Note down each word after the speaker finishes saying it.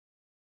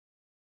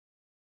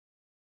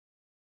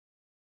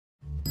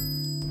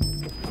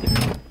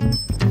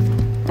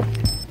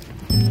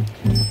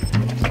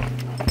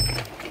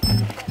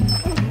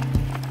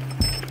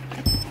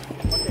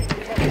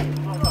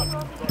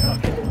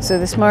So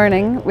this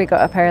morning we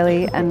got up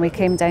early and we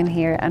came down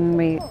here and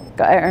we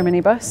got out our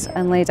minibus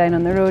and lay down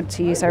on the road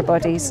to use our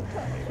bodies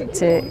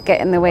to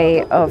get in the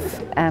way of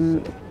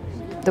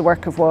the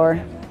work of war.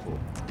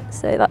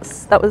 So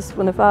that was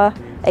one of our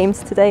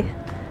aims today,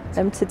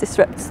 to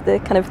disrupt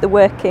the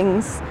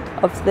workings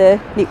of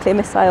the nuclear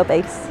missile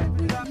base.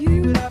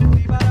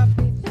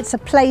 It's a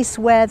place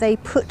where they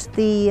put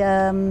the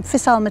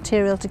fissile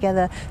material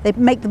together. They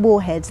make the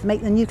warheads,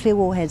 make the nuclear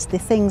warheads, the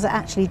things that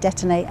actually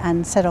detonate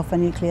and set off a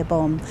nuclear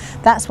bomb.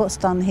 That's what's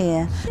done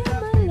here.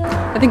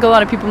 I think a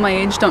lot of people my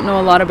age don't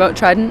know a lot about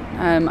Trident.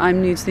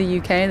 I'm new to the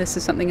UK. This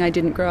is something I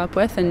didn't grow up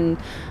with, and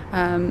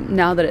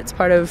now that it's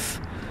part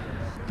of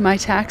my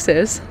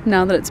taxes,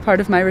 now that it's part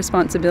of my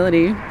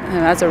responsibility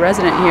as a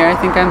resident here, I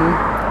think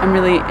I'm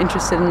really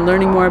interested in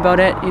learning more about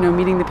it,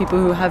 meeting the people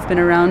who have been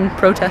around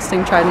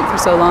protesting Trident for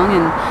so long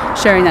and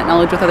sharing that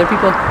knowledge with other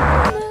people.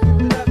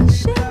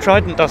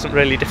 Trident doesn't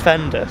really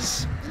defend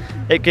us.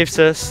 It gives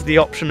us the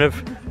option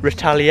of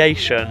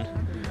retaliation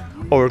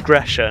or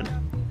aggression,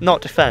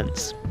 not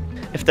defence.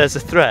 If there's a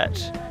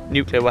threat,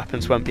 nuclear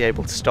weapons won't be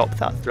able to stop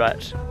that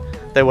threat.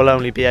 They will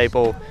only be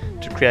able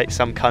to create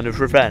some kind of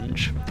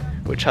revenge,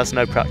 which has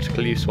no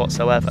practical use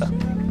whatsoever.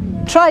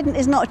 Trident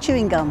is not a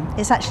chewing gum,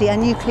 it's actually a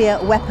nuclear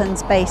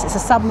weapons base, it's a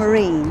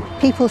submarine.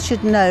 People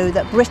should know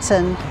that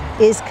Britain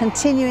is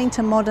continuing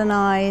to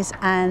modernise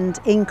and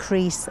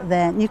increase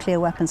their nuclear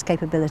weapons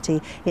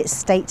capability. It's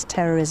state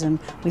terrorism,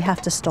 we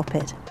have to stop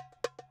it.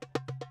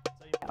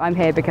 I'm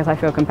here because I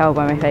feel compelled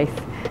by my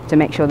faith to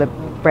make sure that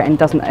Britain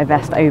doesn't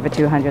invest over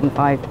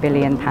 £205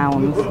 billion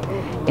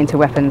into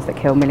weapons that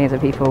kill millions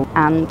of people.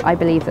 And I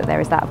believe that there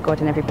is that of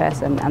God in every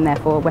person, and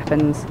therefore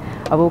weapons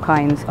of all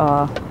kinds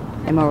are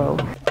immoral.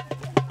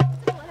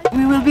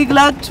 We will be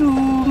glad to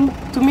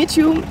meet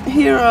you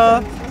here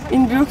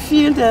in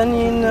Burghfield and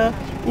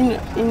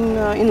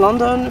in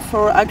London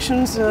for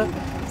actions,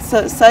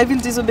 civil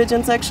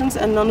disobedience actions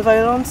and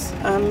non-violence.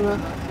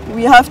 And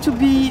we have to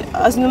be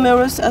as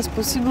numerous as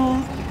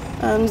possible,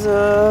 and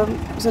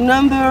the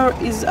number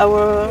is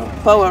our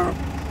power.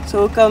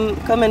 So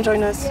come and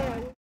join us.